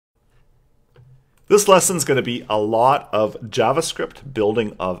This lesson is going to be a lot of JavaScript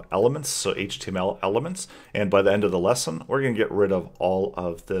building of elements, so HTML elements. And by the end of the lesson, we're going to get rid of all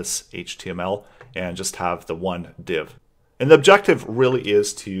of this HTML and just have the one div. And the objective really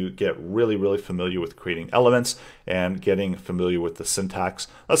is to get really familiar with creating elements and getting familiar with the syntax.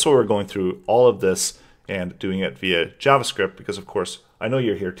 That's why we're going through all of this and doing it via JavaScript, because of course, I know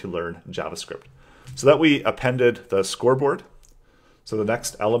you're here to learn JavaScript. So that we appended the scoreboard. So the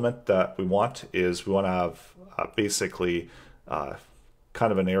next element that we want is we want to have basically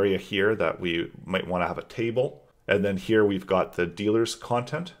kind of an area here that we might want to have a table. And then here we've got the dealer's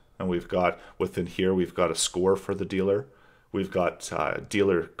content. And we've got within here, we've got a score for the dealer. We've got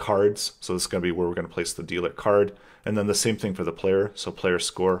dealer cards. So this is going to be where we're going to place the dealer card. And then the same thing for the player. So player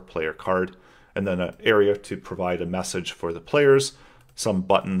score, player card. And then an area to provide a message for the players. Some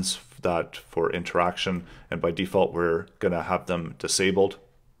buttons that for interaction, and by default we're going to have them disabled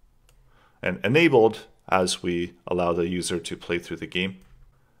and enabled as we allow the user to play through the game.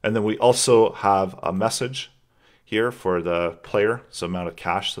 And then we also have a message here for the player, so amount of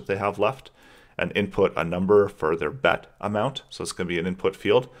cash that they have left, and input a number for their bet amount, so it's going to be an input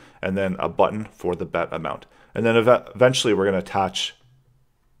field, and then a button for the bet amount. And then eventually we're going to attach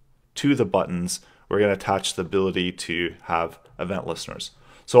to the buttons, we're going to attach the ability to have event listeners.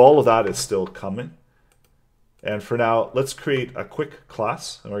 So all of that is still coming. And for now, let's create a quick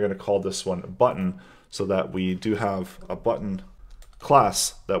class, and we're going to call this one button, so that we do have a button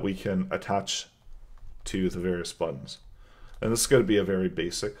class that we can attach to the various buttons. And this is going to be a very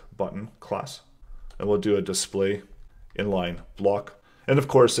basic button class. And we'll do a display inline block. And of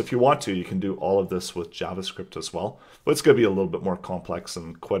course, if you want to, you can do all of this with JavaScript as well. But it's going to be a little bit more complex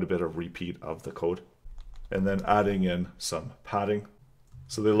and quite a bit of repeat of the code. And then adding in some padding,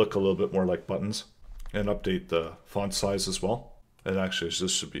 so they look a little bit more like buttons, and update the font size as well. And actually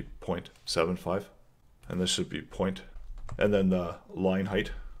this should be 0.75 and this should be point, and then the line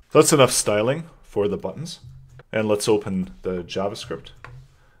height. That's enough styling for the buttons. And let's open the JavaScript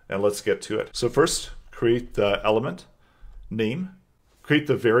and let's get to it. So first, create the element name, create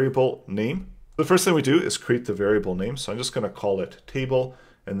the variable name. The first thing we do is create the variable name. So I'm just going to call it table,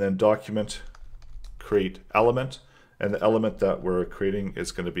 and then document create element. And the element that we're creating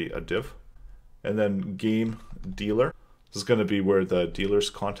is going to be a div. And then game dealer. This is going to be where the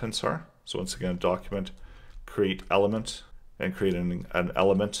dealer's contents are. So once again, document create element and create an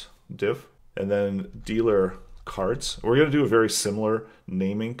element div. And then dealer cards. We're going to do a very similar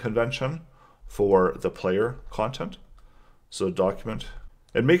naming convention for the player content. So document.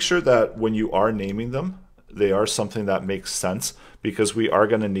 And make sure that when you are naming them, they are something that makes sense, because we are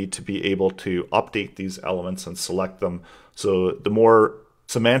going to need to be able to update these elements and select them. So the more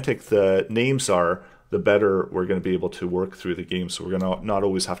semantic the names are, the better we're going to be able to work through the game. So we're going to not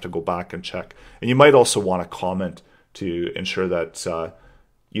always have to go back and check. And you might also want to comment to ensure that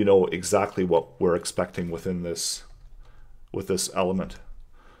you know exactly what we're expecting within this with this element.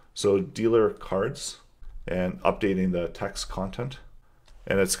 So dealer cards, and updating the text content.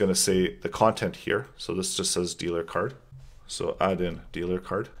 And it's going to say the content here. So this just says dealer card. So add in dealer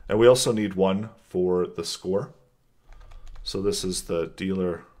card. And we also need one for the score. So this is the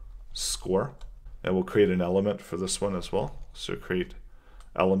dealer score. And we'll create an element for this one as well. So create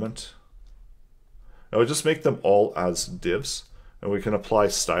element. And we'll just make them all as divs. And we can apply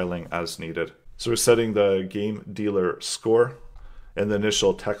styling as needed. So we're setting the game dealer score, and the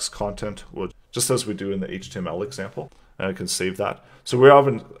initial text content, just as we do in the HTML example. And I can save that. So we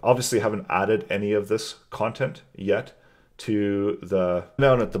obviously haven't added any of this content yet to the,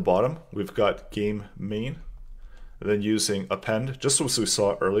 down at the bottom, we've got game main, and then using append, just as we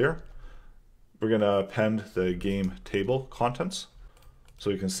saw earlier, we're going to append the game table contents.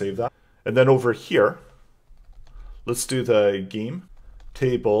 So you can save that. And then over here, let's do the game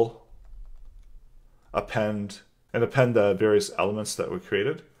table append, and append the various elements that we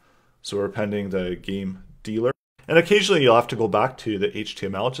created. So we're appending the game dealer. And occasionally you'll have to go back to the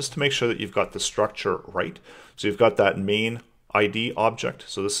HTML just to make sure that you've got the structure right. So you've got that main ID object.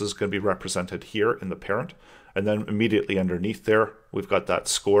 So this is going to be represented here in the parent. And then immediately underneath there, we've got that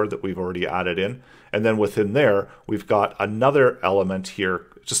score that we've already added in. And then within there, we've got another element here,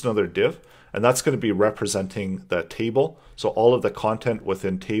 just another div. And that's going to be representing the table. So all of the content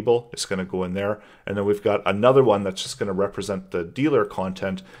within table is going to go in there. And then we've got another one that's just going to represent the dealer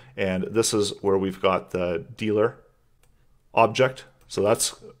content. And this is where we've got the dealer object. So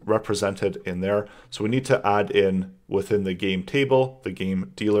that's represented in there. So we need to add in within the game table, the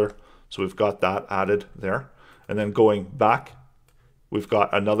game dealer. So we've got that added there. And then going back, we've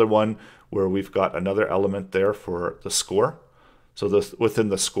got another one where we've got another element there for the score. So within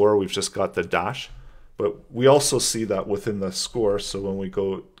the score, we've just got the dash. But we also see that within the score. So when we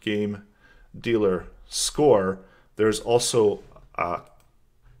go game dealer score, there's also a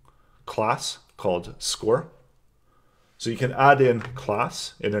class called score. So you can add in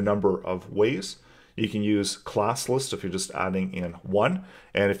class in a number of ways. You can use class list if you're just adding in one.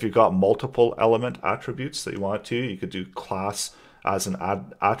 And if you've got multiple element attributes that you want to, you could do class as an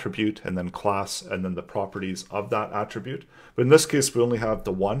attribute and then class and then the properties of that attribute. But in this case, we only have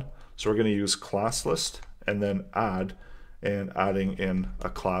the one. So we're going to use class list and then add, and adding in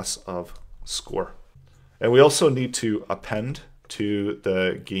a class of score. And we also need to append to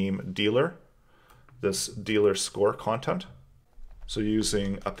the game dealer this dealer score content. So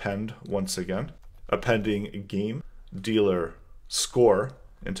using append once again, appending game dealer score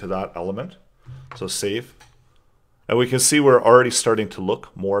into that element. So save. And we can see we're already starting to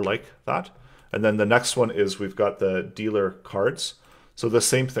look more like that. And then the next one is we've got the dealer cards. So the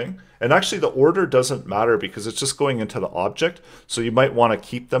same thing. And actually the order doesn't matter because it's just going into the object. So you might want to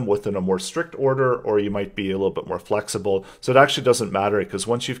keep them within a more strict order, or you might be a little bit more flexible. So it actually doesn't matter because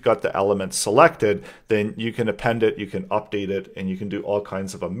once you've got the element selected, then you can append it, you can update it, and you can do all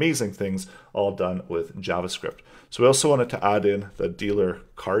kinds of amazing things, all done with JavaScript. So we also wanted to add in the dealer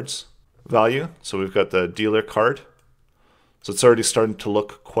cards value. So we've got the dealer card. So it's already starting to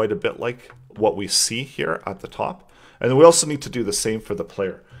look quite a bit like what we see here at the top. And then we also need to do the same for the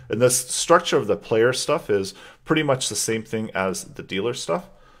player. And this structure of the player stuff is pretty much the same thing as the dealer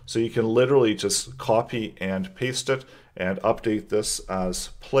stuff. So you can literally just copy and paste it and update this as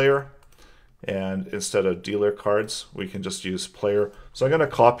player. And instead of dealer cards, we can just use player. So I'm going to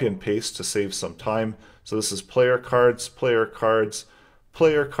copy and paste to save some time. So this is player cards, player cards,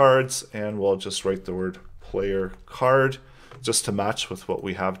 player cards, and we'll just write the word player card just to match with what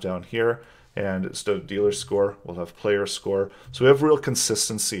we have down here. And instead of dealer score, we'll have player score. So we have real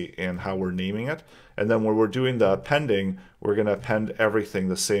consistency in how we're naming it. And then when we're doing the appending, we're going to append everything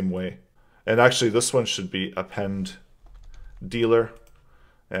the same way. And actually this one should be append dealer,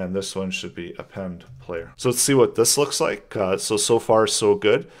 and this one should be append player. So let's see what this looks like. So far so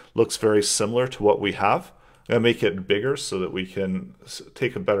good. Looks very similar to what we have. I'm going to make it bigger so that we can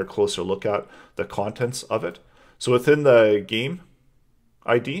take a better, closer look at the contents of it. So within the game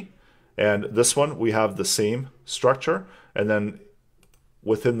ID, and this one, we have the same structure. And then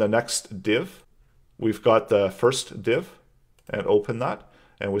within the next div, we've got the first div, and open that.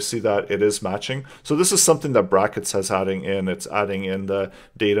 And we see that it is matching. So this is something that Brackets has adding in. It's adding in the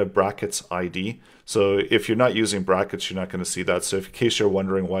data brackets ID. So if you're not using Brackets, you're not going to see that. So in case you're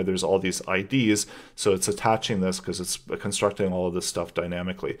wondering why there's all these IDs, so it's attaching this because it's constructing all of this stuff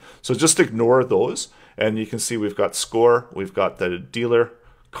dynamically. So just ignore those. And you can see we've got score, we've got the dealer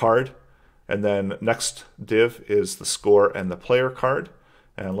card, and then next div is the score and the player card.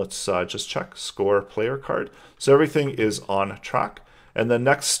 And let's just check score player card. So everything is on track. And then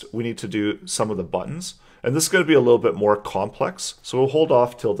next we need to do some of the buttons. And this is going to be a little bit more complex. So we'll hold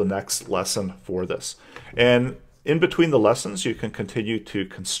off till the next lesson for this. And in between the lessons, you can continue to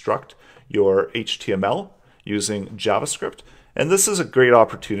construct your HTML using JavaScript. And this is a great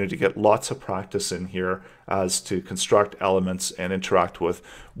opportunity to get lots of practice in here as to construct elements and interact with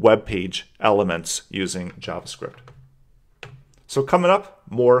web page elements using JavaScript. So coming up,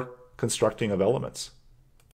 more constructing of elements.